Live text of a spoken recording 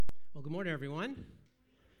Well, good morning, everyone.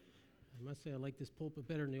 I must say I like this pulpit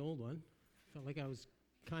better than the old one. Felt like I was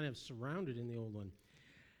kind of surrounded in the old one.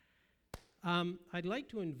 I'd like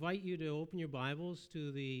to invite you to open your Bibles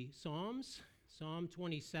to the Psalms, Psalm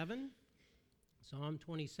 27. Psalm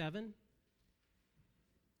 27.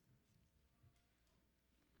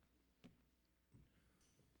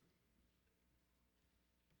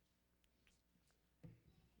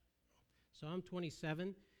 Psalm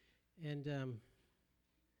 27, and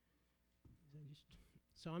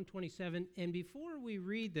Psalm 27. And before we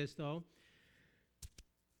read this, though,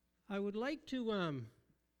 I would like to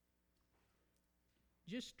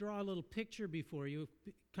just draw a little picture before you,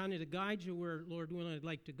 kind of to guide you where, Lord willing, I'd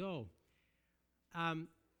like to go.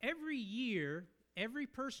 Every year, every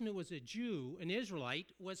person who was a Jew, an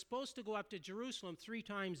Israelite, was supposed to go up to Jerusalem 3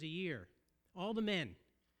 times a year, all the men.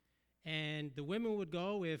 And the women would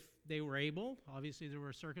go if they were able. Obviously, there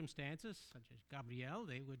were circumstances, such as Gabrielle.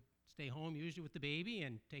 They would stay home usually with the baby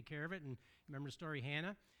and take care of it. And remember the story,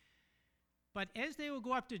 Hannah. But as they would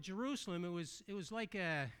go up to Jerusalem, it was like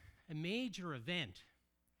a major event.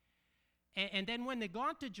 And then when they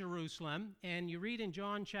got to Jerusalem, and you read in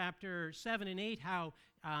John chapter 7 and 8 how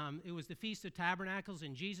it was the Feast of Tabernacles,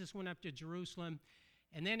 and Jesus went up to Jerusalem.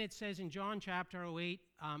 And then it says in John chapter 8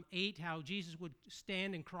 how Jesus would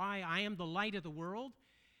stand and cry, "I am the light of the world."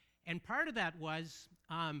 And part of that was,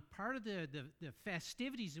 part of the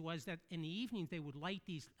festivities was that in the evenings they would light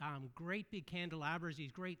these great big candelabras,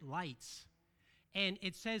 these great lights. And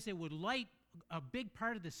it says it would light a big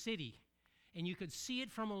part of the city. And you could see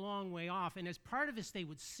it from a long way off. And as part of this, they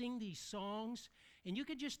would sing these songs. And you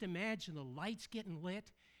could just imagine the lights getting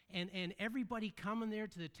lit and everybody coming there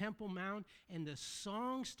to the Temple Mount and the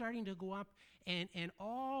songs starting to go up and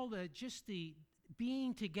all the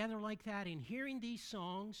being together like that and hearing these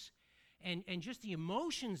songs and just the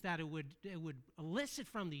emotions that it would elicit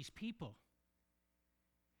from these people.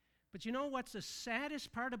 But you know what's the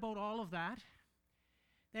saddest part about all of that?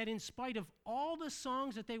 That in spite of all the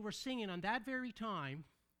songs that they were singing on that very time,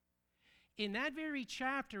 in that very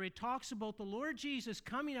chapter, it talks about the Lord Jesus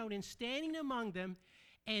coming out and standing among them,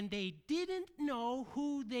 and they didn't know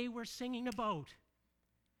who they were singing about.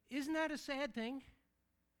 Isn't that a sad thing?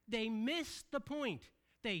 They missed the point.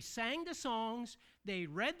 They sang the songs, they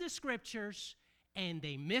read the scriptures, and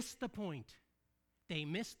they missed the point. They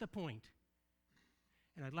missed the point.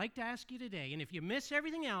 And I'd like to ask you today, and if you miss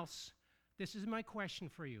everything else, this is my question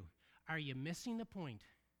for you. Are you missing the point?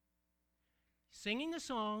 Singing the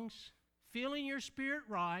songs, feeling your spirit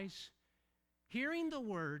rise, hearing the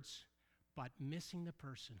words, but missing the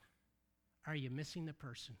person. Are you missing the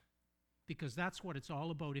person? Because that's what it's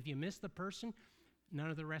all about. If you miss the person, none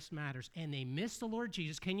of the rest matters. And they miss the Lord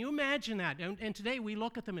Jesus. Can you imagine that? And today we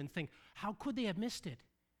look at them and think, how could they have missed it?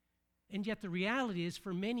 And yet the reality is,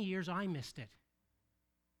 for many years, I missed it.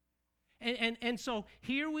 And so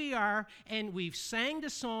here we are, and we've sang the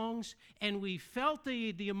songs, and we felt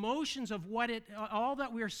the emotions of all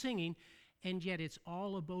that we're singing, and yet it's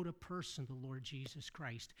all about a person, the Lord Jesus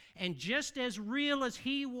Christ. And just as real as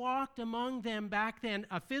he walked among them back then,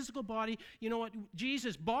 a physical body, you know what?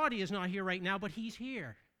 Jesus' body is not here right now, but he's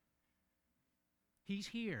here. He's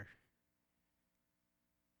here.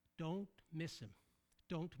 Don't miss him.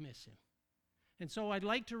 Don't miss him. And so I'd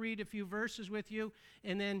like to read a few verses with you,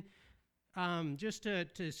 and then just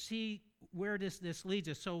to see where this leads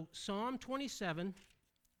us. So Psalm 27,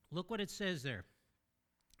 look what it says there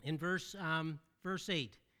in verse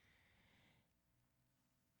 8.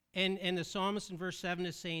 And the psalmist in verse 7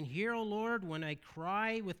 is saying, "Hear, O Lord, when I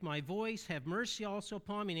cry with my voice, have mercy also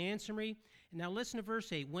upon me and answer me." And now listen to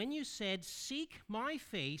verse 8. "When you said, 'Seek my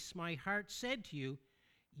face,' my heart said to you,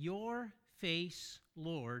 'Your face,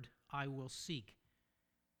 Lord, I will seek.'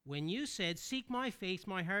 When you said, 'Seek my face,'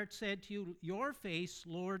 my heart said to you, 'Your face,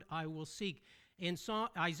 Lord, I will seek.'" In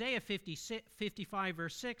Isaiah 55,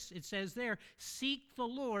 verse 6, it says there, "Seek the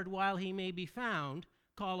Lord while he may be found,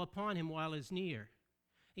 call upon him while he is near."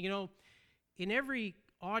 You know, in every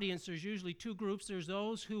audience, there's usually 2 groups. There's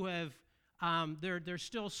those who have, they're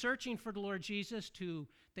still searching for the Lord Jesus.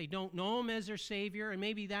 They don't know him as their Savior, and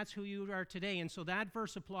maybe that's who you are today. And so that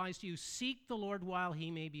verse applies to you. Seek the Lord while he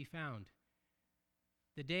may be found.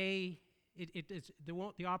 The day,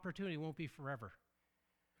 the opportunity won't be forever.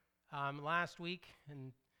 Last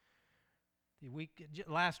weekend,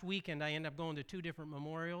 I ended up going to 2 different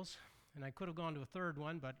memorials, and I could have gone to a third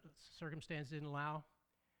one, but circumstances didn't allow.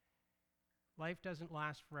 Life doesn't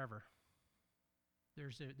last forever.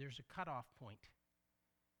 There's a cutoff point,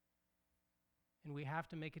 and we have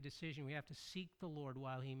to make a decision. We have to seek the Lord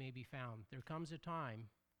while he may be found. There comes a time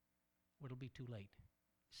where it'll be too late.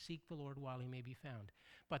 Seek the Lord while he may be found.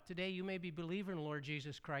 But today you may be a believer in the Lord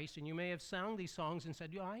Jesus Christ, and you may have sung these songs and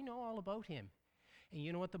said, yeah, I know all about him. And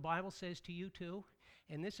you know what the Bible says to you too?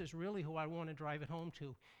 And this is really who I want to drive it home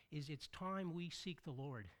to, is it's time we seek the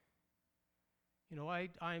Lord. You know,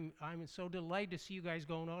 I'm so delighted to see you guys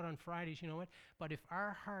going out on Fridays, you know what? But if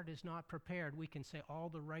our heart is not prepared, we can say all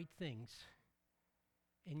the right things,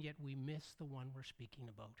 and yet we miss the one we're speaking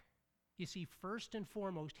about. You see, first and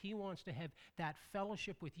foremost, he wants to have that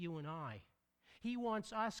fellowship with you and I. He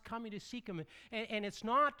wants us coming to seek him. And it's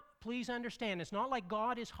not, please understand, it's not like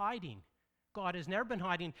God is hiding. God has never been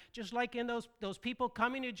hiding. Just like in those people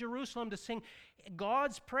coming to Jerusalem to sing,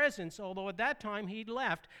 God's presence, although at that time he'd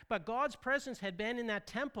left, but God's presence had been in that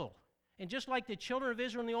temple. And just like the children of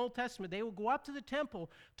Israel in the Old Testament, they would go up to the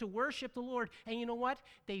temple to worship the Lord. And you know what?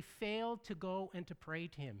 They failed to go and to pray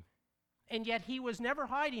to him. And yet he was never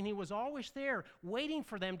hiding. He was always there, waiting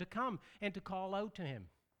for them to come and to call out to him.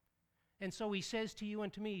 And so he says to you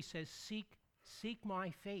and to me, he says, seek my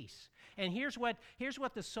face. And here's what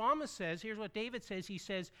the psalmist says, here's what David says. He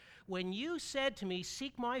says, when you said to me,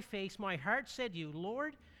 seek my face, my heart said to you,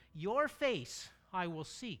 Lord, your face I will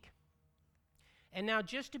seek. And now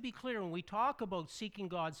just to be clear, when we talk about seeking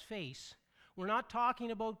God's face, we're not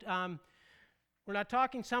talking about,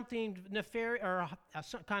 something nefarious or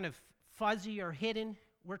some kind of fuzzy or hidden.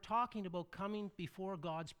 We're talking about coming before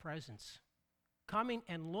God's presence, coming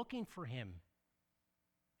and looking for him.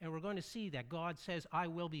 And we're going to see that God says, I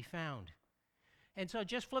will be found. And so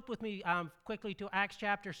just flip with me quickly to Acts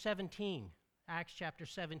chapter 17. Acts chapter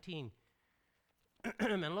 17.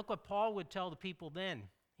 And look what Paul would tell the people then.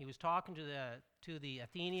 He was talking to the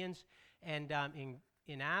Athenians and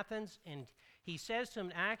in Athens. And he says to them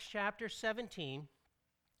in Acts chapter 17,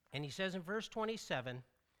 and he says in verse 27,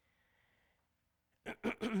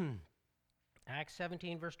 Acts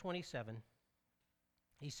 17, verse 27,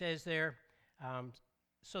 he says there,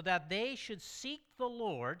 so that they should seek the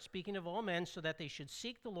Lord, speaking of all men, so that they should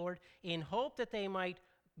seek the Lord in hope that they might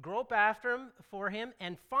grope after him, for him,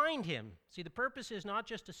 and find him. See, the purpose is not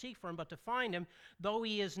just to seek for him, but to find him, though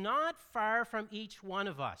he is not far from each one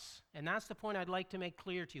of us. And that's the point I'd like to make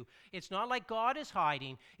clear to you. It's not like God is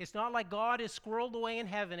hiding. It's not like God is squirreled away in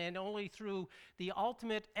heaven and only through the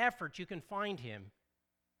ultimate effort you can find him.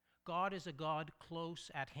 God is a God close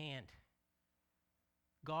at hand.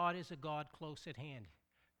 God is a God close at hand,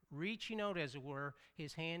 reaching out, as it were,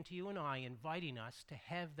 his hand to you and I, inviting us to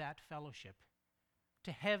have that fellowship,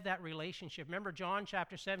 to have that relationship. Remember John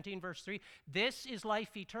chapter 17, verse 3? This is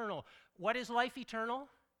life eternal. What is life eternal?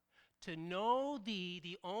 To know thee,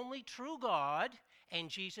 the only true God, and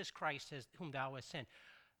Jesus Christ, whom thou hast sent.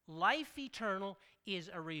 Life eternal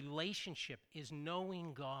is a relationship, is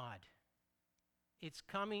knowing God. It's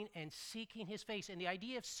coming and seeking his face. And the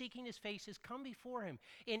idea of seeking his face is come before him.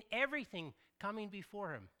 In everything, coming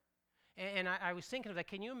before him. And I was thinking of that.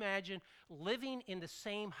 Can you imagine living in the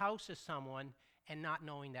same house as someone and not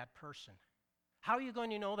knowing that person? How are you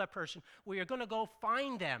going to know that person? Well, you're going to go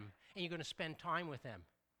find them and you're going to spend time with them.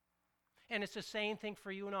 And it's the same thing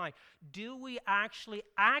for you and I. Do we actually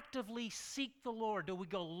actively seek the Lord? Do we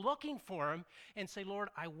go looking for him and say, Lord,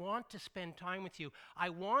 I want to spend time with you. I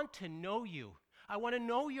want to know you. I want to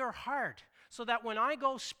know your heart so that when I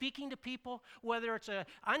go speaking to people, whether it's an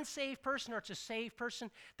unsaved person or it's a saved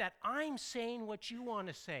person, that I'm saying what you want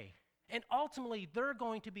to say. And ultimately, they're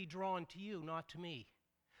going to be drawn to you, not to me.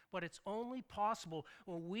 But it's only possible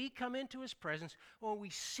when we come into his presence, when we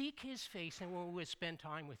seek his face, and when we spend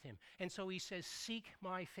time with him. And so he says, seek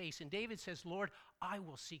my face. And David says, Lord, I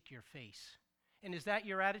will seek your face. And is that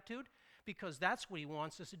your attitude? Because that's what he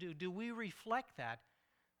wants us to do. Do we reflect that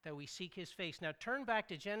we seek his face? Now turn back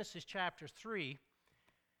to Genesis chapter 3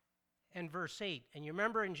 and verse 8. And you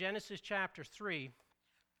remember in Genesis chapter 3,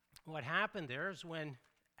 what happened there is when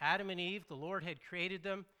Adam and Eve, the Lord had created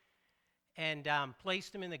them and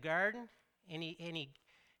placed them in the garden, and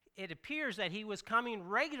it appears that he was coming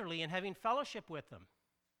regularly and having fellowship with them.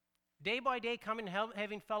 Day by day coming and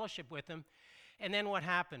having fellowship with them. And then what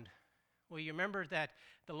happened? Well, you remember that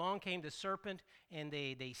along came the serpent and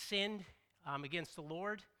they sinned against the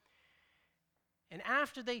Lord. And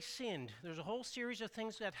after they sinned, there's a whole series of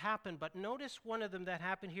things that happened, but notice one of them that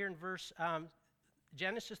happened here in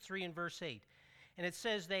Genesis 3 and verse 8. And it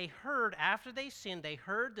says, after they sinned, they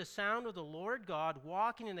heard the sound of the Lord God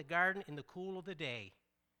walking in the garden in the cool of the day.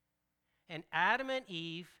 And Adam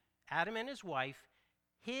and his wife,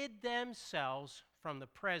 hid themselves from the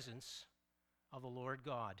presence of the Lord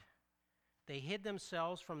God. They hid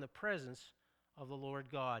themselves from the presence of the Lord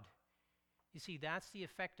God. You see, that's the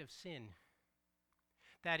effect of sin.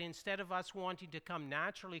 That instead of us wanting to come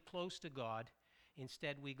naturally close to God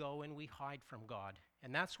Instead, we go and we hide from God.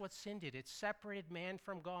 And that's what sin did. It separated man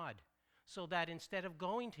from God, so that instead of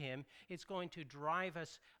going to him, it's going to drive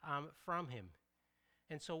us from him.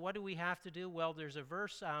 And so what do we have to do? Well, there's a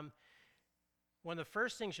verse, one of the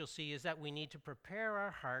first things you'll see is that we need to prepare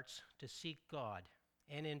our hearts to seek God.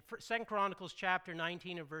 And in 2 Chronicles chapter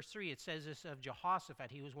 19 and verse 3, it says this of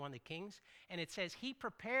Jehoshaphat. He was one of the kings. And it says he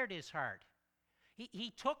prepared his heart.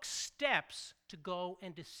 He took steps to go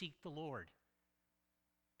and to seek the Lord.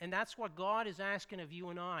 And that's what God is asking of you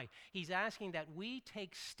and I. He's asking that we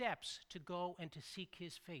take steps to go and to seek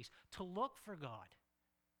his face, to look for God.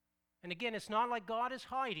 And again, it's not like God is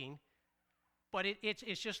hiding, but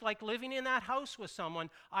it's just like living in that house with someone.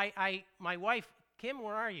 My wife, Kim,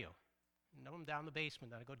 where are you? No, I'm down the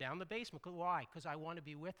basement. Then I go down the basement. Why? Because I want to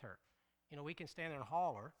be with her. You know, we can stand there and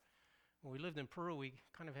holler. When we lived in Peru, we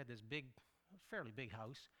kind of had this fairly big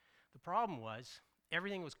house. The problem was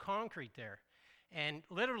everything was concrete there. And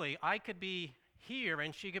literally, I could be here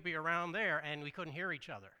and she could be around there, and we couldn't hear each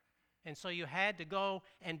other. And so you had to go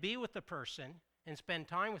and be with the person and spend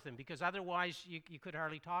time with them, because otherwise you could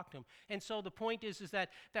hardly talk to him. And so the point is that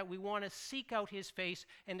we want to seek out his face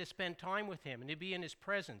and to spend time with him and to be in his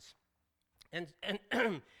presence. And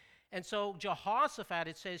so Jehoshaphat,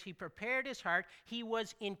 it says, he prepared his heart. He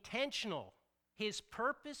was intentional. His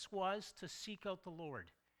purpose was to seek out the Lord.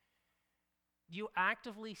 Do you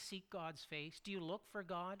actively seek God's face? Do you look for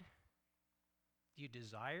God? Do you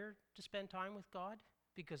desire to spend time with God?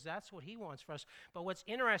 Because that's what he wants for us. But what's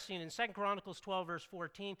interesting, in 2 Chronicles 12, verse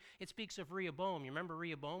 14, it speaks of Rehoboam. You remember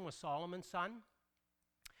Rehoboam was Solomon's son?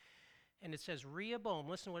 And it says, Rehoboam,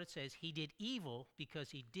 listen to what it says, he did evil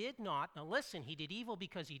because he did not, now listen, he did evil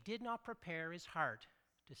because he did not prepare his heart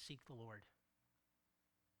to seek the Lord.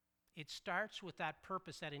 It starts with that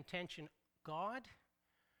purpose, that intention. God,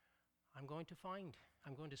 I'm going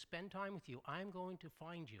to spend time with you. I'm going to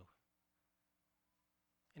find you.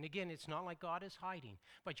 And again, it's not like God is hiding.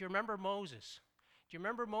 But you remember Moses. Do you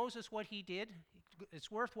remember Moses, what he did?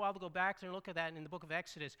 It's worthwhile to go back and look at that in the book of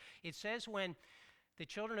Exodus. It says when the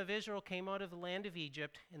children of Israel came out of the land of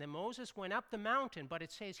Egypt, and then Moses went up the mountain, but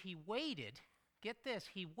it says he waited, get this,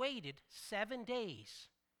 he waited 7 days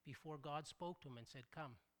before God spoke to him and said,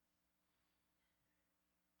 come.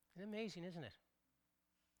 It's amazing, isn't it?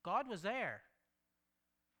 God was there.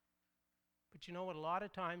 But you know what, a lot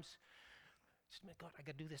of times, God, I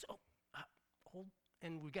got to do this.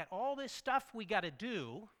 And we got all this stuff we got to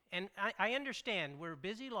do. And I understand we're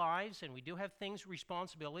busy lives and we do have things,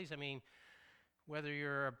 responsibilities. I mean, whether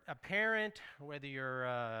you're a parent, whether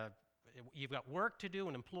you've got work to do,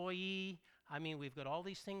 an employee, I mean, we've got all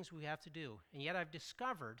these things we have to do. And yet I've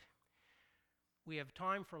discovered we have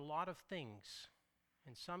time for a lot of things.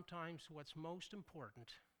 And sometimes what's most important,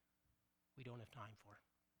 we don't have time for.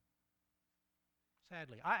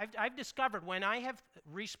 Sadly, I've discovered when I have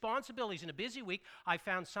responsibilities in a busy week, I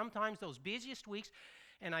found sometimes those busiest weeks,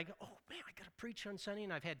 and I go, oh man, I got to preach on Sunday,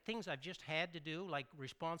 and I've had things I've just had to do, like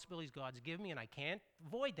responsibilities God's given me, and I can't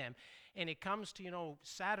avoid them. And it comes to,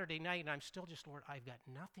 Saturday night, and I'm still just, Lord, I've got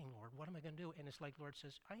nothing, Lord. What am I going to do? And it's like, Lord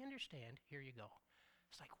says, I understand. Here you go.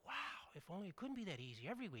 It's like, wow, if only it couldn't be that easy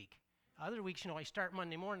every week. Other weeks, I start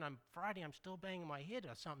Monday morning, Friday, I'm still banging my head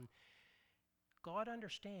or something. God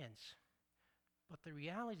understands. But the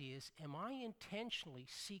reality is, am I intentionally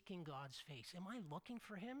seeking God's face? Am I looking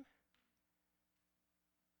for him?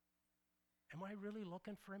 Am I really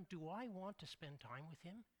looking for him? Do I want to spend time with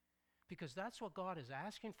him? Because that's what God is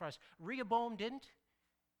asking for us. Rehoboam didn't.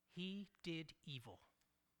 He did evil.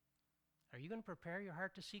 Are you going to prepare your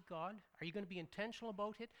heart to seek God? Are you going to be intentional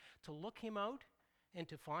about it, to look him out and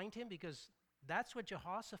to find him? Because that's what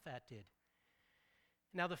Jehoshaphat did.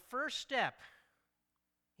 Now, the first step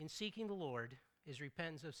in seeking the Lord is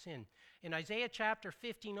repentance of sin. In Isaiah chapter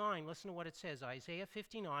 59, listen to what it says. Isaiah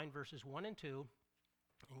 59, verses 1 and 2.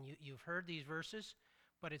 And you've heard these verses,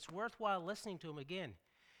 but it's worthwhile listening to them again.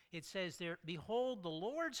 It says there, behold, the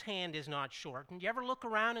Lord's hand is not shortened. You ever look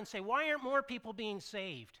around and say, why aren't more people being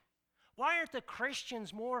saved? Why aren't the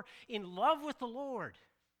Christians more in love with the Lord?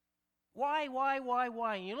 Why?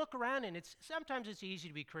 And you look around, and sometimes it's easy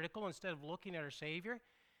to be critical instead of looking at our Savior.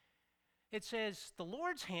 It says, the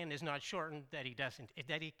Lord's hand is not shortened that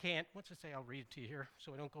he can't. What's it say? I'll read it to you here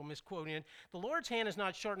so I don't go misquoting it. The Lord's hand is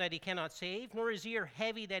not shortened that he cannot save, nor his ear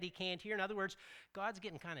heavy that he can't hear. In other words, God's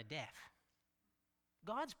getting kind of deaf.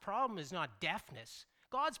 God's problem is not deafness.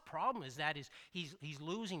 God's problem is that he's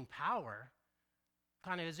losing power,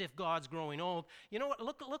 kind of as if God's growing old. You know what?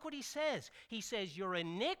 Look what he says. He says, your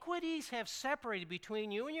iniquities have separated between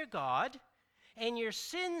you and your God, and your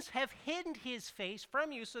sins have hidden his face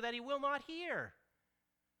from you so that he will not hear.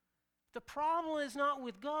 The problem is not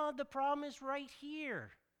with God, the problem is right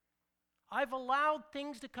here. I've allowed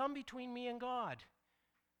things to come between me and God.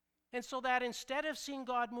 And so that instead of seeing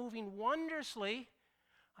God moving wondrously,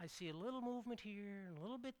 I see a little movement here and a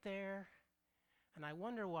little bit there, and I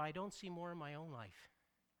wonder why I don't see more in my own life.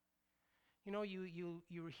 You know, you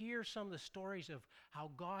hear some of the stories of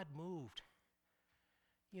how God moved.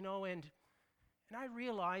 You know, and I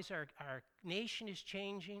realize our nation is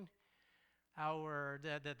changing.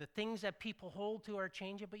 The things that people hold to are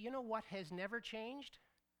changing. But you know what has never changed?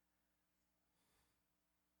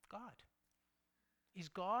 God.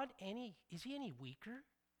 Is he any weaker?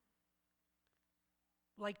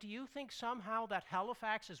 Like, do you think somehow that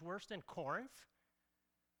Halifax is worse than Corinth?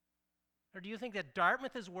 Or do you think that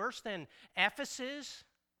Dartmouth is worse than Ephesus?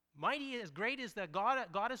 Mighty as great as the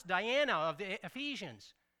goddess Diana of the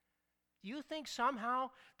Ephesians. Do you think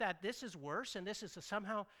somehow that this is worse and this is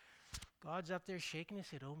somehow God's up there shaking his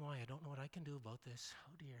head, oh my, I don't know what I can do about this.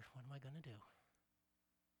 Oh dear, what am I going to do?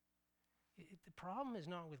 The problem is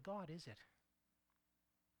not with God, is it?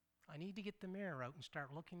 I need to get the mirror out and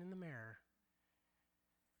start looking in the mirror.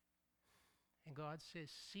 And God says,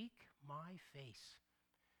 seek my face.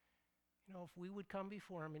 You know, if we would come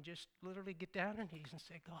before him and just literally get down on our knees and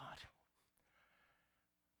say, God,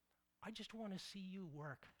 I just want to see you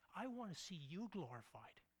work. I want to see you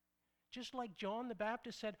glorified. Just like John the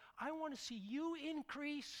Baptist said, I want to see you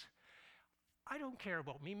increase. I don't care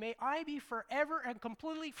about me. May I be forever and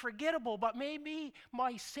completely forgettable, but may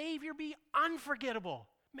my Savior be unforgettable.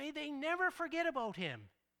 May they never forget about him.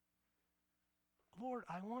 Lord,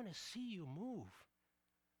 I want to see you move.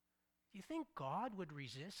 Do you think God would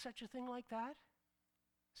resist such a thing like that?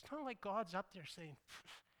 It's not like God's up there saying,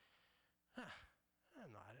 I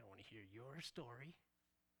don't want to hear your story.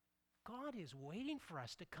 God is waiting for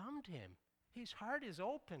us to come to him. His heart is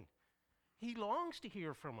open. He longs to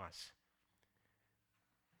hear from us.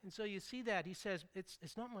 And so you see that. He says,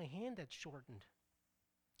 it's not my hand that's shortened.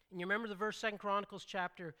 And you remember the verse, 2 Chronicles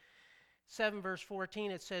chapter 7, verse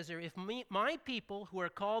 14, it says there, if my people who are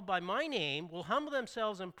called by my name will humble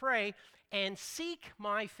themselves and pray and seek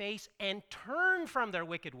my face and turn from their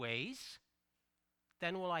wicked ways,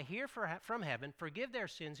 then will I hear from heaven, forgive their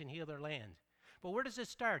sins, and heal their land. But where does it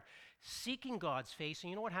start? Seeking God's face. And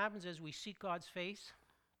you know what happens as we seek God's face?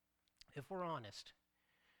 If we're honest,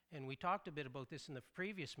 and we talked a bit about this in the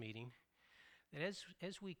previous meeting, that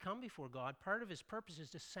as we come before God, part of his purpose is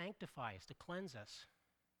to sanctify us, to cleanse us.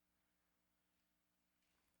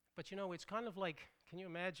 But you know, it's kind of like, can you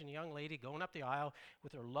imagine a young lady going up the aisle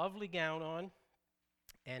with her lovely gown on,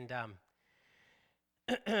 and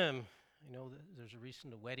you know, there's a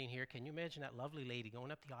recent wedding here. Can you imagine that lovely lady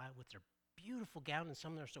going up the aisle with her beautiful gown, and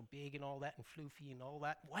some of them are so big and all that, and floofy and all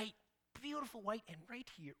that, white, beautiful white, and right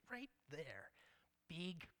here, right there,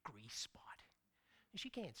 big grease spot. And she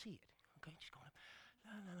can't see it. Okay, she's going up,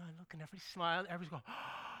 looking, everybody smiling, everybody's going,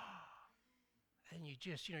 and you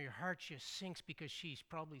just, you know, your heart just sinks because she's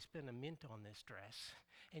probably spent a mint on this dress,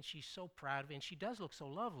 and she's so proud of it, and she does look so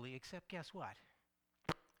lovely, except guess what?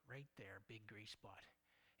 Right there, big grease spot.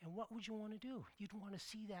 And what would you want to do? You'd want to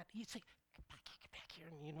see that. You'd say, get back here.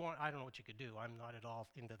 And you'd want, I don't know what you could do. I'm not at all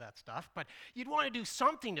into that stuff. But you'd want to do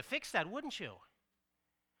something to fix that, wouldn't you?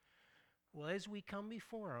 Well, as we come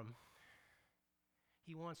before him,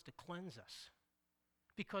 he wants to cleanse us.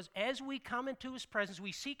 Because as we come into his presence,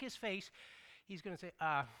 we seek his face, he's going to say,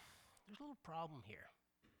 there's a little problem here.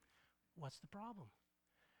 What's the problem?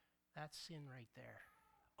 That's sin right there.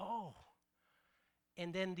 Oh.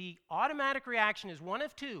 And then the automatic reaction is one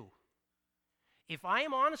of two. If I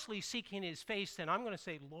am honestly seeking his face, then I'm going to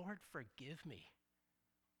say, Lord, forgive me.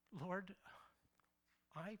 Lord,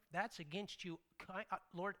 that's against you.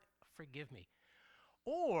 Lord, forgive me.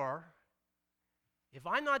 Or, if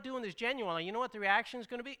I'm not doing this genuinely, you know what the reaction is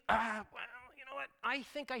going to be? Well, you know what? I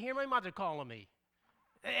think I hear my mother calling me.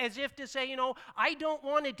 As if to say, you know, I don't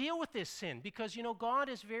want to deal with this sin because, you know, God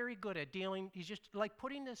is very good at dealing. He's just like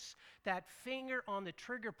putting that finger on the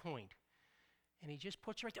trigger point. And he just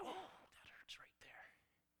puts right there. Oh, that hurts right there.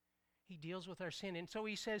 He deals with our sin. And so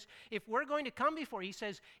he says, if we're going to come before, he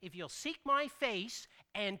says, if you'll seek my face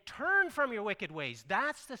and turn from your wicked ways,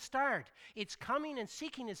 that's the start. It's coming and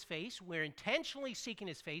seeking his face. We're intentionally seeking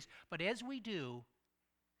his face. But as we do,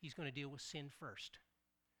 he's going to deal with sin first.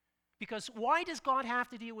 Because why does God have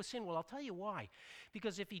to deal with sin? Well, I'll tell you why.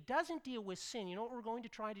 Because if he doesn't deal with sin, you know what we're going to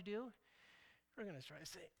try to do? We're going to try to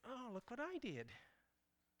say, oh, look what I did.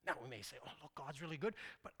 Now, we may say, oh, look, God's really good,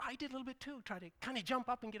 but I did a little bit too. Try to kind of jump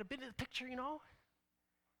up and get a bit of the picture, you know?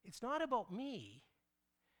 It's not about me.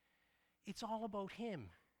 It's all about him.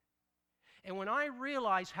 And when I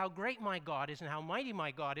realize how great my God is and how mighty my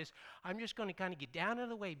God is, I'm just going to kind of get down out of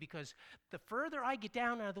the way, because the further I get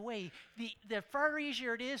down out of the way, the far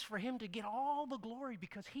easier it is for him to get all the glory,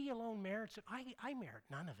 because he alone merits it. I merit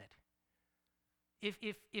none of it.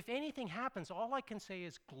 If anything happens, all I can say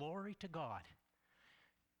is glory to God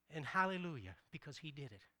and hallelujah, because he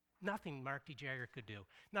did it. Nothing Mark D. Jagger could do.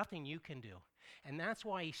 Nothing you can do. And that's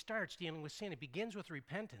why he starts dealing with sin. It begins with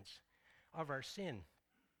repentance of our sin.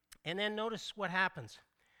 And then notice what happens.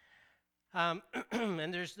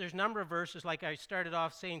 And there's a number of verses, like I started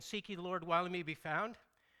off saying, seek ye the Lord while he may be found.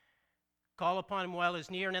 Call upon him while he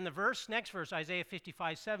is near. And then the next verse, Isaiah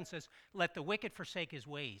 55:7 says, let the wicked forsake his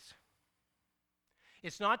ways.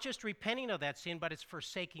 It's not just repenting of that sin, but it's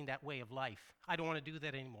forsaking that way of life. I don't want to do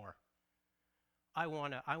that anymore. I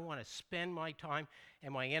want to spend my time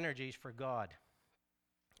and my energies for God.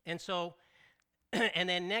 And so, and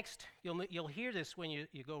then next, you'll hear this when you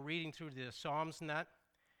go reading through the Psalms and that.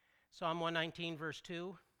 Psalm 119, verse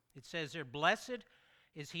 2, it says there, blessed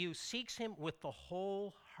is he who seeks him with the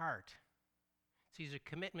whole heart. See, there's a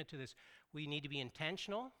commitment to this. We need to be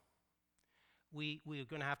intentional. We're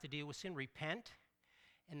going to have to deal with sin, repent,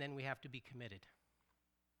 and then we have to be committed.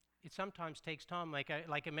 It sometimes takes time. Like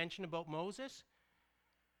I mentioned about Moses,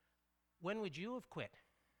 when would you have quit?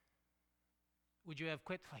 Would you have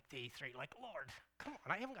quit like day 3? Like, Lord, come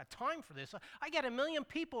on, I haven't got time for this. I got 1 million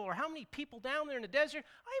people, or how many people down there in the desert?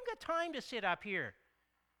 I haven't got time to sit up here.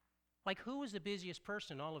 Like, who was the busiest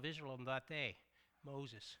person in all of Israel on that day?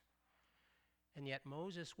 Moses. And yet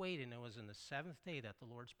Moses waited, and it was on the 7th day that the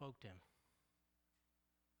Lord spoke to him.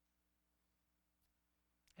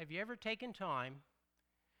 Have you ever taken time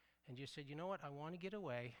and just said, you know what, I want to get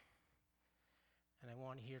away, and I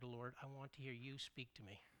want to hear the Lord. I want to hear you speak to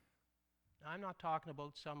me. Now, I'm not talking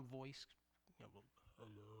about some voice, hello,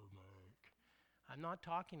 Mike. I'm not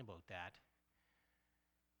talking about that.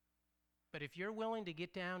 But if you're willing to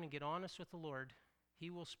get down and get honest with the Lord, he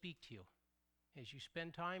will speak to you. As you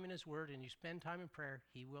spend time in his word and you spend time in prayer,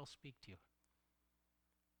 he will speak to you.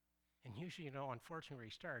 And usually, unfortunately, where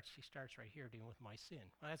he starts right here dealing with my sin.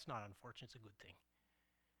 Well, that's not unfortunate, it's a good thing.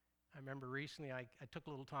 I remember recently I took a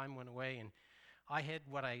little time, went away, and I had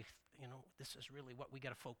what this is really what we got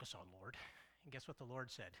to focus on, Lord. And guess what the Lord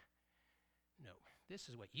said? No, this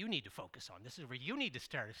is what you need to focus on. This is where you need to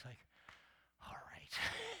start. It's like, all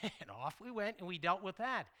right. And off we went, and we dealt with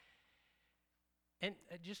that. And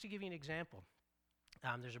just to give you an example,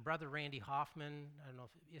 there's a brother, Randy Hoffman. I don't know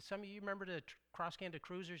if some of you remember the Cross Canada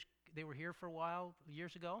Cruisers. They were here for a while,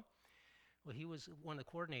 years ago. Well, he was one of the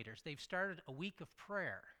coordinators. They've started a week of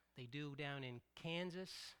prayer. They do down in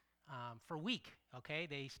Kansas for a week, okay?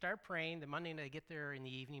 They start praying. The Monday they get there in the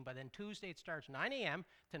evening, but then Tuesday it starts 9 a.m.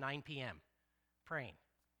 to 9 p.m. praying.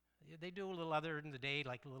 They do a little other in the day,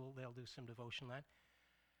 they'll do some devotion that.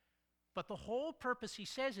 But the whole purpose, he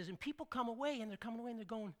says, is, and people come away, and they're coming away, and they're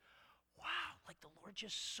going, wow, like the Lord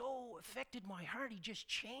just so affected my heart. He just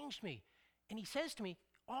changed me. And he says to me,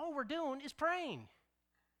 all we're doing is praying.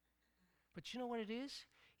 But you know what it is?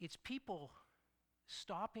 It's people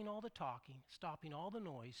stopping all the talking, stopping all the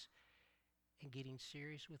noise, and getting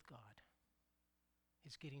serious with God.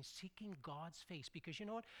 It's seeking God's face. Because you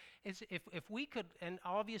know what? If we could, and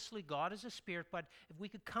obviously God is a spirit, but if we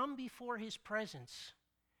could come before his presence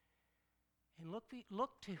and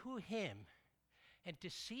look to him, and to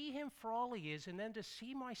see him for all he is, and then to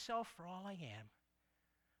see myself for all I am,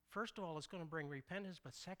 first of all, it's going to bring repentance,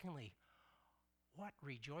 but secondly, what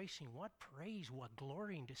rejoicing, what praise, what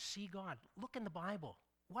glorying to see God. Look in the Bible.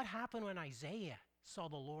 What happened when Isaiah saw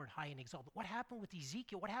the Lord high and exalted? What happened with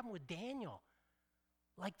Ezekiel? What happened with Daniel?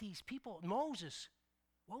 Like these people, Moses,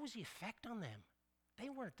 what was the effect on them? They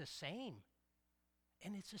weren't the same.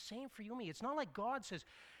 And it's the same for you and me. It's not like God says,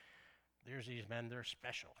 there's these men, they're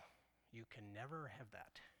special. You can never have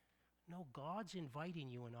that. No, God's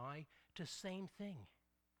inviting you and I to the same thing.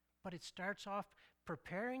 But it starts off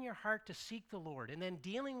preparing your heart to seek the Lord, and then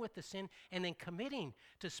dealing with the sin, and then committing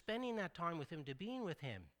to spending that time with him, to being with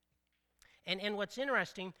him. And what's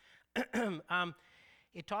interesting,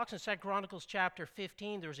 it talks in 2 Chronicles chapter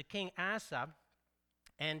 15, there was a king Asa,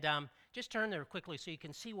 and just turn there quickly so you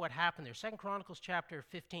can see what happened there. 2 Chronicles chapter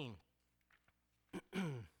 15. 2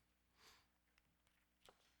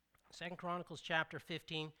 Chronicles chapter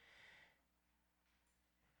 15.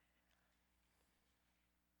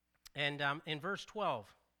 And in verse 12.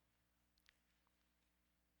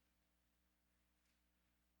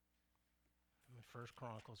 First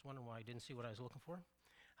Chronicles, wondering why I didn't see what I was looking for.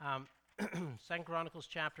 2 Chronicles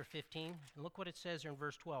chapter 15, and look what it says there in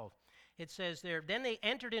verse 12. It says there, then they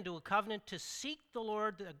entered into a covenant to seek the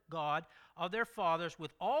Lord the God of their fathers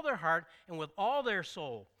with all their heart and with all their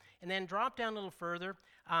soul. And then drop down a little further.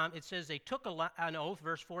 It says they took an oath,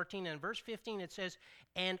 verse 14. And verse 15 it says,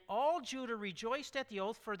 and all Judah rejoiced at the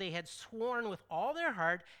oath, for they had sworn with all their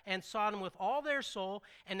heart and sought him with all their soul.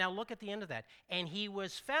 And now look at the end of that. And he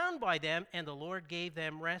was found by them, and the Lord gave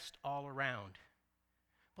them rest all around.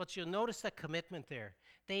 But you'll notice the commitment there.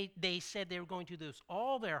 They said they were going to do this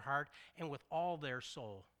all their heart and with all their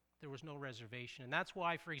soul. There was no reservation. And that's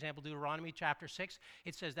why, for example, Deuteronomy chapter 6,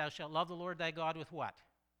 it says, thou shalt love the Lord thy God with what?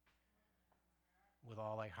 With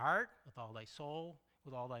all thy heart, with all thy soul,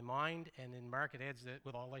 with all thy mind, and in Mark it adds that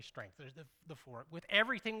with all thy strength. There's the four. With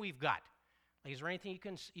everything we've got. Like, is there anything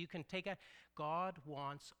you can take out? God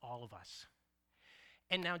wants all of us.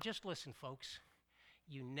 And now just listen, folks.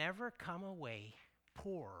 You never come away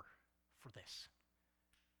poor for this.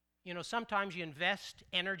 You know, sometimes you invest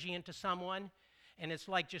energy into someone, and it's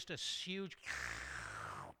like just a huge,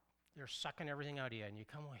 they're sucking everything out of you, and you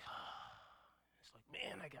come away, it's like,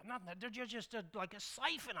 man, I got nothing. They're just like a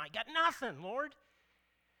siphon. I got nothing, Lord.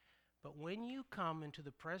 But when you come into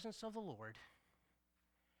the presence of the Lord,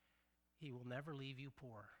 he will never leave you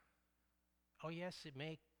poor. Oh, yes, it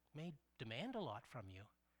may demand a lot from you,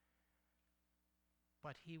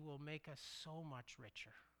 but he will make us so much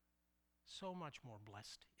richer, so much more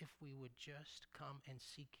blessed if we would just come and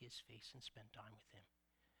seek his face and spend time with him.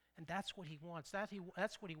 And that's what he wants.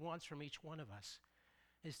 That's what he wants from each one of us,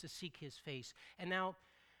 is to seek his face. And now,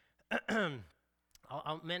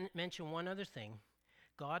 I'll mention one other thing.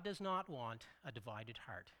 God does not want a divided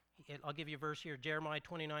heart. I'll give you a verse here, Jeremiah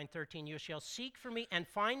 29:13. You shall seek for me and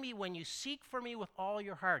find me when you seek for me with all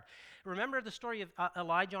your heart. Remember the story of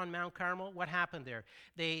Elijah on Mount Carmel? What happened there?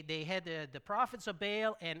 They had the prophets of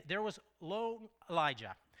Baal, and there was lone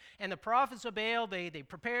Elijah. And the prophets of Baal, they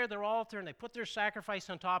prepared their altar, and they put their sacrifice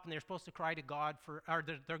on top, and they're supposed to cry to God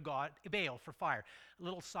their god, Baal, for fire. A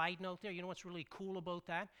little side note there, you know what's really cool about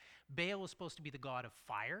that? Baal was supposed to be the god of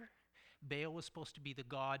fire. Baal was supposed to be the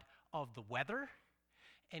god of the weather.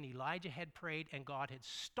 And Elijah had prayed, and God had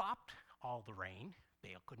stopped all the rain.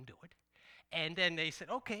 Baal couldn't do it. And then they said,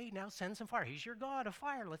 okay, now send some fire. He's your God of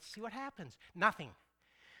fire. Let's see what happens. Nothing.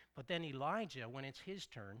 But then Elijah, when it's his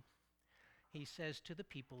turn, he says to the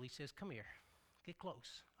people, he says, come here, get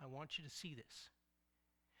close. I want you to see this.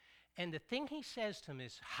 And the thing he says to them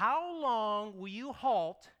is, how long will you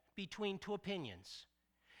halt between two opinions?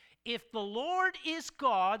 If the Lord is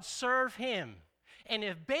God, serve him. And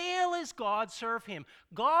if Baal is God, serve him.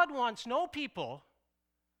 God wants no people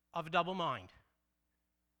of a double mind.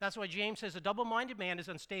 That's why James says a double-minded man is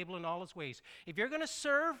unstable in all his ways. If you're going to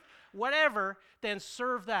serve whatever, then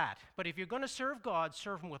serve that. But if you're going to serve God,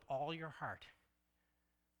 serve him with all your heart.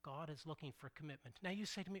 God is looking for commitment. Now you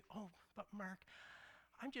say to me, oh, but Mark,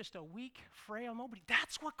 I'm just a weak, frail nobody.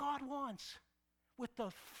 That's what God wants. With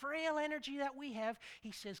the frail energy that we have,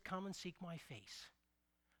 he says, come and seek my face.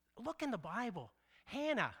 Look in the Bible.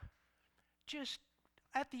 Hannah, just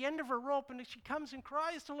at the end of her rope, and she comes and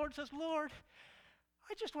cries, the Lord says, Lord,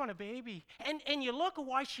 I just want a baby. And you look at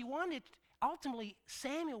why she wanted, ultimately,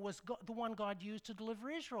 Samuel was the one God used to deliver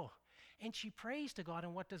Israel. And she prays to God,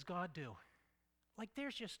 and what does God do? Like,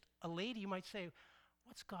 there's just a lady, you might say,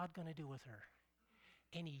 what's God going to do with her?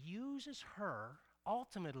 And he uses her,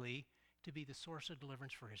 ultimately, to be the source of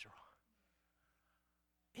deliverance for Israel.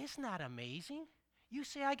 Isn't that amazing? You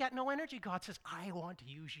say, I got no energy. God says, I want to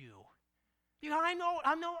use you. I know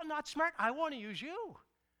I'm not smart. I want to use you.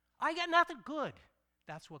 I got nothing good.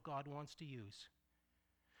 That's what God wants to use.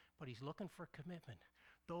 But he's looking for commitment.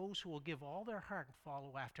 Those who will give all their heart and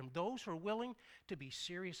follow after him. Those who are willing to be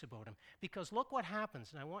serious about him. Because look what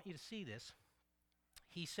happens, and I want you to see this.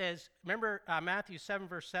 He says, remember Matthew 7,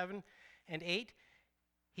 verse 7 and 8?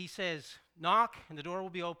 He says, knock, and the door will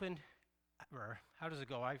be opened. Or how does it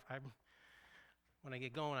go? When I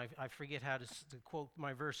get going, I forget how to quote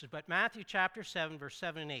my verses. But Matthew chapter 7, verse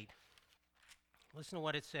 7 and 8. Listen to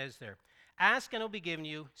what it says there. Ask and it will be given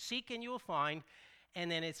you. Seek and you will find.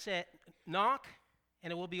 And then it said, knock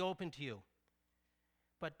and it will be open to you.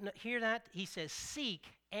 But hear that? He says, seek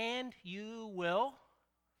and you will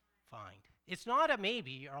find. It's not a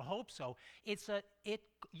maybe or a hope so. It's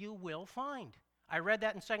you will find. I read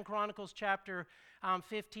that in 2 Chronicles chapter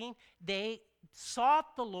 15. They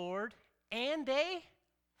sought the Lord and they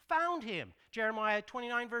found him. Jeremiah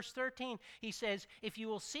 29, verse 13, he says, if you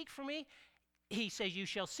will seek for me, he says, you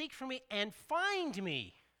shall seek for me and find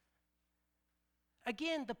me.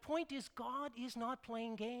 Again, the point is God is not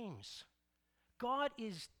playing games. God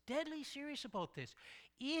is deadly serious about this.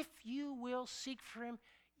 if you will seek for him,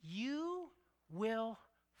 you will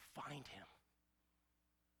find him.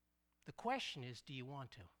 The question is, do you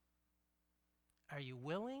want to? Are you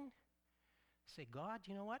willing? Say, God,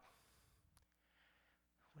 you know what?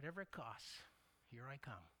 Whatever it costs, here I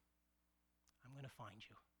come. I'm going to find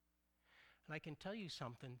you. And I can tell you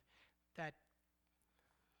something, that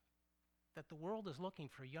the world is looking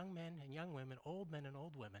for young men and young women, old men and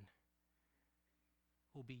old women,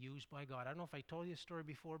 who will be used by God. I don't know if I told you this story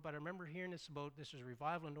before, but I remember hearing this was a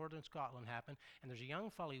revival in northern Scotland happened, and there's a young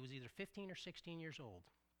fellow, he was either 15 or 16 years old.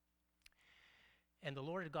 And the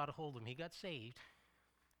Lord had got a hold of him. He got saved.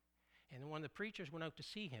 And then one of the preachers went out to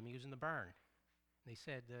see him. He was in the barn. They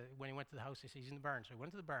said, when he went to the house, they said, he's in the barn. So he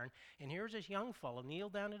went to the barn, and here's this young fellow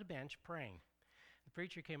kneeled down at a bench praying. The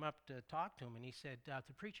preacher came up to talk to him, and he said,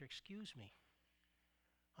 the preacher, excuse me,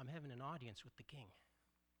 I'm having an audience with the king.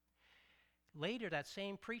 Later, that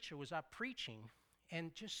same preacher was up preaching,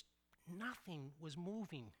 and just nothing was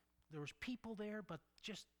moving. There was people there, but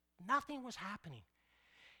just nothing was happening.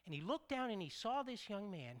 And he looked down, and he saw this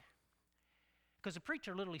young man, because the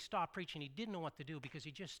preacher literally stopped preaching. He didn't know what to do because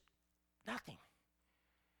he just, nothing.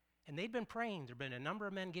 And they'd been praying. There'd been a number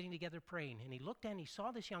of men getting together praying. And he looked down, and he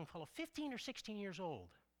saw this young fellow, 15 or 16 years old.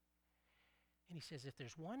 And he says, if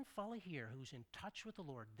there's one fellow here who's in touch with the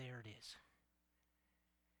Lord, there it is.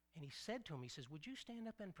 And he said to him, he says, would you stand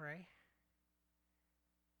up and pray?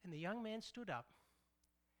 And the young man stood up.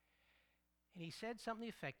 And he said something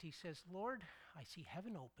to the effect, he says, Lord, I see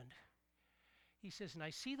heaven opened. He says, and I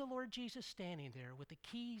see the Lord Jesus standing there with the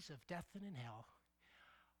keys of death and in hell.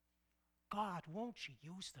 God, won't you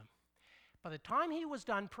use them? By the time he was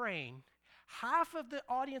done praying, half of the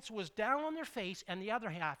audience was down on their face, and the other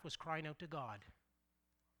half was crying out to God.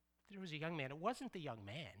 There was a young man. It wasn't the young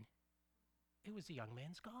man. It was the young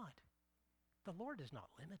man's God. The Lord is not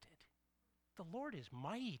limited. The Lord is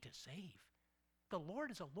mighty to save. The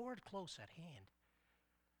Lord is a Lord close at hand.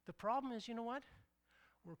 The problem is, you know what?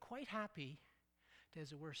 We're quite happy to,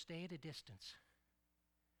 as it were, stay at a distance.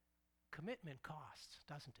 Commitment costs,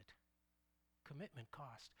 doesn't it? Commitment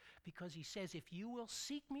costs. Because he says, if you will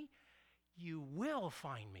seek me, you will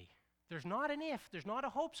find me. There's not an if, there's not a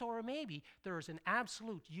hope so or a maybe. There is an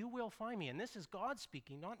absolute, you will find me. And this is God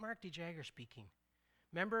speaking, not Mark D. Jagger speaking.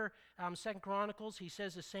 Remember 2 Chronicles, he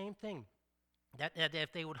says the same thing. That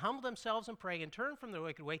if they would humble themselves and pray and turn from their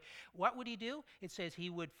wicked way, what would he do? It says he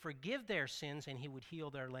would forgive their sins and he would heal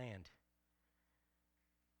their land.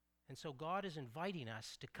 And so God is inviting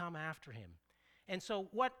us to come after him. And so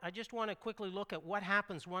I just want to quickly look at what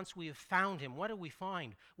happens once we have found him. What do we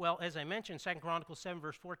find? Well, as I mentioned, 2 Chronicles 7,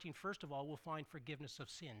 verse 14, first of all, we'll find forgiveness of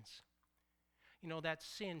sins. You know, that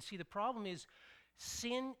sin. See, the problem is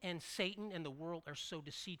sin and Satan and the world are so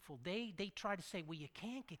deceitful. They try to say, well, you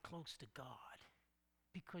can't get close to God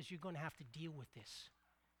because you're going to have to deal with this.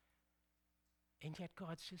 And yet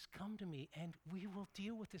God says, come to me and we will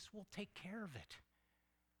deal with this. We'll take care of it.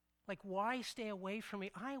 Like, why stay away from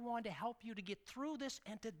me? I want to help you to get through this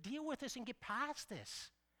and to deal with this and get past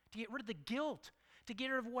this, to get rid of the guilt, to get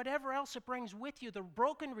rid of whatever else it brings with you, the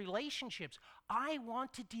broken relationships. I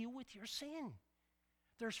want to deal with your sin.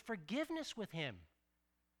 There's forgiveness with him.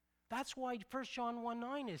 That's why 1 John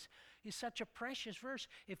 1:9 is such a precious verse.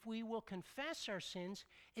 If we will confess our sins,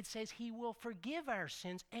 it says he will forgive our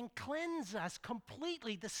sins and cleanse us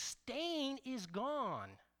completely. The stain is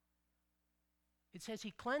gone. It says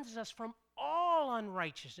he cleanses us from all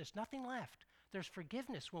unrighteousness, nothing left. There's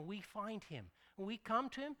forgiveness when we find him. When we come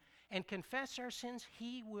to him and confess our sins,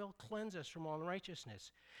 he will cleanse us from all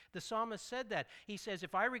unrighteousness. The psalmist said that. He says,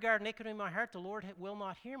 if I regard iniquity in my heart, the Lord will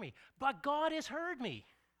not hear me. But God has heard me.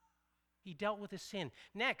 He dealt with his sin.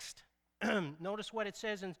 Next, notice what it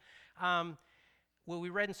says in, we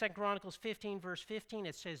read in 2 Chronicles 15, verse 15,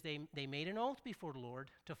 it says they made an oath before the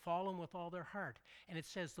Lord to follow him with all their heart. And it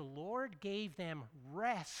says the Lord gave them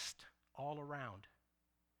rest all around.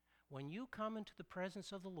 When you come into the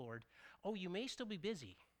presence of the Lord, you may still be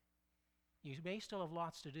busy. You may still have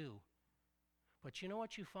lots to do. But you know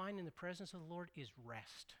what you find in the presence of the Lord is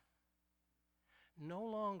rest. No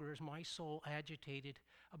longer is my soul agitated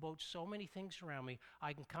about so many things around me.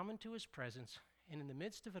 I can come into his presence and in the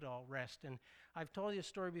midst of it all, rest. And I've told you a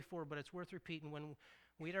story before, but it's worth repeating. When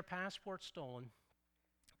we had our passport stolen,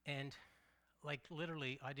 and like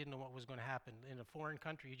literally, I didn't know what was going to happen. In a foreign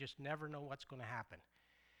country, you just never know what's going to happen.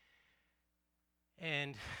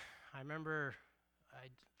 And I remember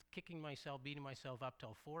kicking myself, beating myself up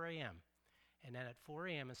till 4 a.m. And then at 4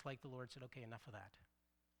 a.m., it's like the Lord said, okay, enough of that.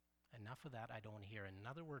 Enough of that. I don't want to hear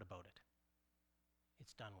another word about it.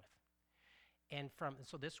 It's done with. And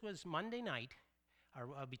so this was Monday night. or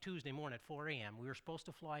it'll be Tuesday morning at 4 a.m. We were supposed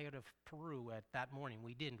to fly out of Peru at that morning.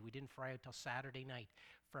 We didn't. We didn't fly out till Saturday night.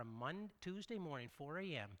 From Tuesday morning, 4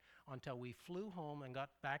 a.m., until we flew home and got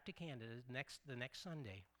back to Canada the next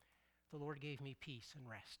Sunday, the Lord gave me peace and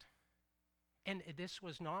rest. And this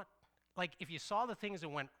was not, like, if you saw the things that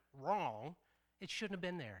went wrong, it shouldn't have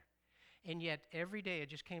been there. And yet, every day it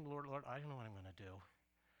just came, Lord, I don't know what I'm going to do.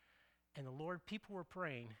 And the Lord, people were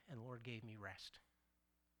praying, and the Lord gave me rest.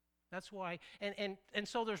 That's why, and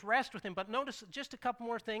so there's rest with him. But notice just a couple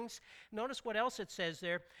more things. Notice what else it says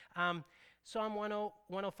there. Psalm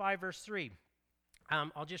 105, verse 3.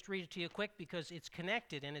 I'll just read it to you quick because it's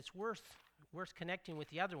connected and it's worth connecting with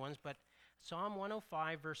the other ones. But Psalm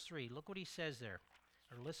 105, verse 3. Look what he says there.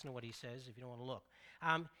 Or listen to what he says if you don't want to look.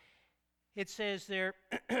 It says there,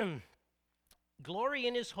 glory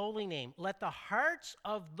in his holy name. Let the hearts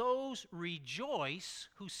of those rejoice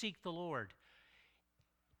who seek the Lord.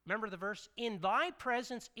 Remember the verse? In thy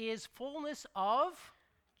presence is fullness of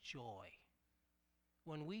joy.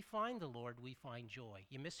 When we find the Lord, we find joy.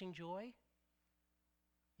 You missing joy?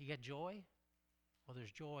 You get joy? Well,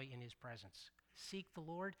 there's joy in his presence. Seek the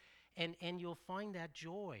Lord, and you'll find that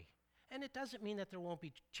joy. And it doesn't mean that there won't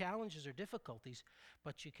be challenges or difficulties,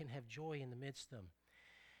 but you can have joy in the midst of them.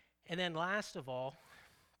 And then last of all,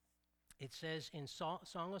 it says in Song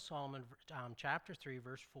of Solomon, chapter 3,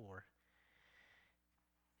 verse 4,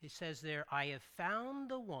 it says there, I have found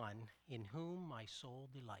the one in whom my soul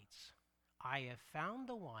delights. I have found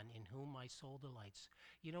the one in whom my soul delights.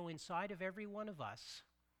 You know, inside of every one of us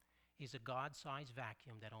is a God-sized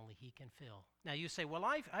vacuum that only he can fill. Now you say, well,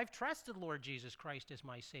 I've trusted Lord Jesus Christ as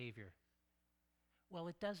my Savior. Well,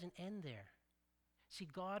 it doesn't end there. See,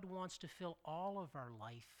 God wants to fill all of our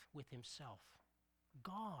life with himself.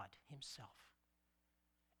 God himself.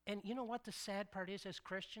 And you know what the sad part is as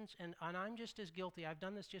Christians, and I'm just as guilty, I've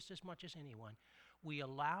done this just as much as anyone, we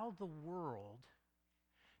allow the world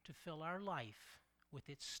to fill our life with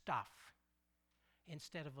its stuff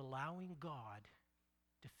instead of allowing God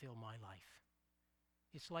to fill my life.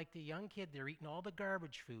 It's like the young kid, they're eating all the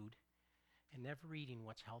garbage food and never eating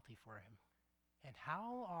what's healthy for him. And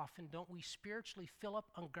how often don't we spiritually fill up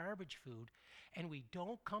on garbage food and we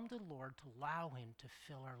don't come to the Lord to allow him to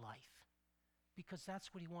fill our life? Because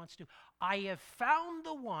that's what he wants to do. I have found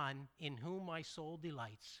the one in whom my soul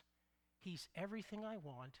delights. He's everything I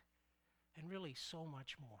want and really so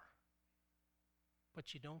much more.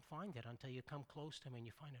 But you don't find it until you come close to him and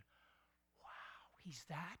you find it. Wow, he's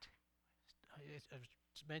that? I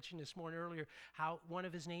mentioned this morning earlier how one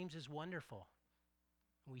of his names is Wonderful.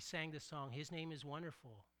 We sang this song, his name is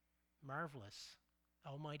Wonderful, Marvelous,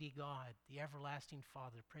 Almighty God, the Everlasting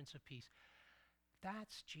Father, Prince of Peace.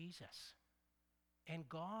 That's Jesus. And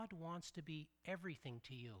God wants to be everything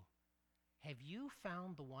to you. Have you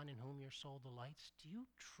found the one in whom your soul delights? Do you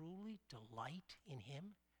truly delight in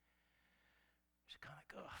him? It's kind of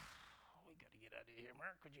like, oh, we got to get out of here.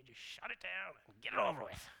 Mark, could you just shut it down and get it over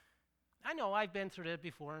with? I know I've been through that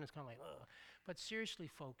before, and it's kind of like, ugh. But seriously,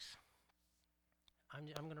 folks, I'm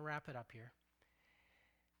going to wrap it up here.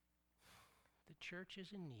 The church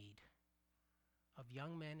is in need of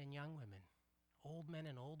young men and young women, old men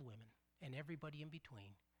and old women, and everybody in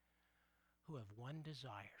between who have one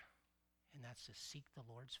desire, and that's to seek the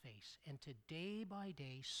Lord's face and to day by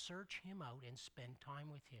day search him out and spend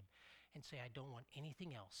time with him and say, I don't want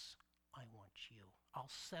anything else. I want you. I'll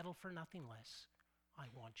settle for nothing less. I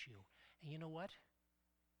want you. And you know what?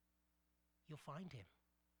 You'll find him.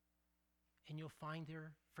 And you'll find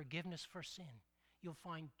their forgiveness for sin. You'll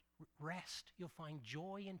find rest. You'll find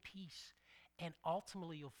joy and peace. And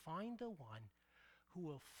ultimately, you'll find the one who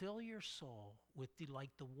will fill your soul with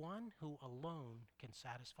delight, the one who alone can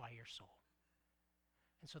satisfy your soul.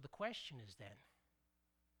 And so the question is then,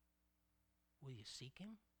 will you seek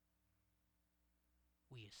him?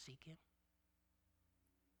 Will you seek him?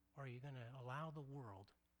 Or are you going to allow the world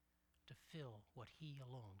to fill what he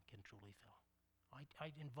alone can truly fill?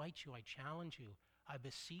 I invite you, I challenge you, I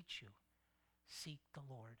beseech you, seek the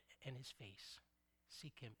Lord and his face.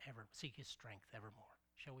 Seek him ever, seek his strength evermore.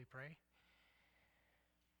 Shall we pray?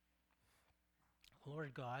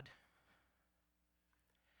 Lord God,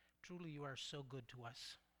 truly you are so good to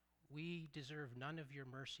us. We deserve none of your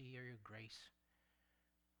mercy or your grace.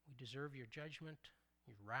 We deserve your judgment,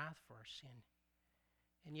 your wrath for our sin.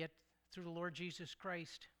 And yet, through the Lord Jesus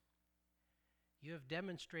Christ, you have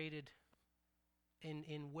demonstrated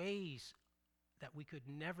in ways that we could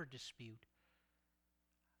never dispute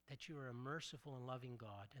that you are a merciful and loving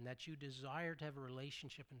God, and that you desire to have a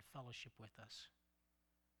relationship and fellowship with us.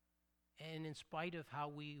 And in spite of how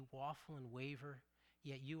we waffle and waver,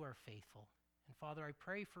 yet you are faithful. And Father, I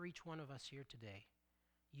pray for each one of us here today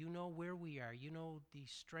You know where we are. You know the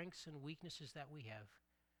strengths and weaknesses that we have.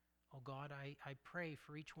 Oh God, I pray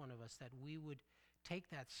for each one of us that we would take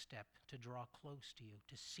that step to draw close to you,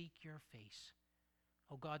 to seek your face.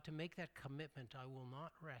 Oh God, to make that commitment, I will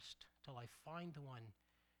not rest till I find the one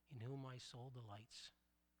in whom my soul delights.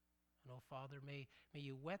 And oh Father, may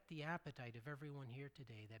you whet the appetite of everyone here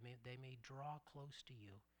today, that they may draw close to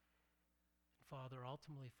you. And Father,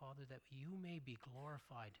 ultimately, Father, that you may be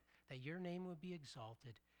glorified, that your name would be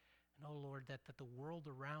exalted, and oh Lord, that the world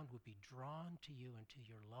around would be drawn to you and to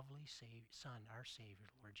your lovely Son, our Savior,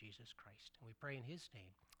 Lord Jesus Christ. And we pray in his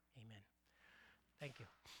name. Amen. Thank you.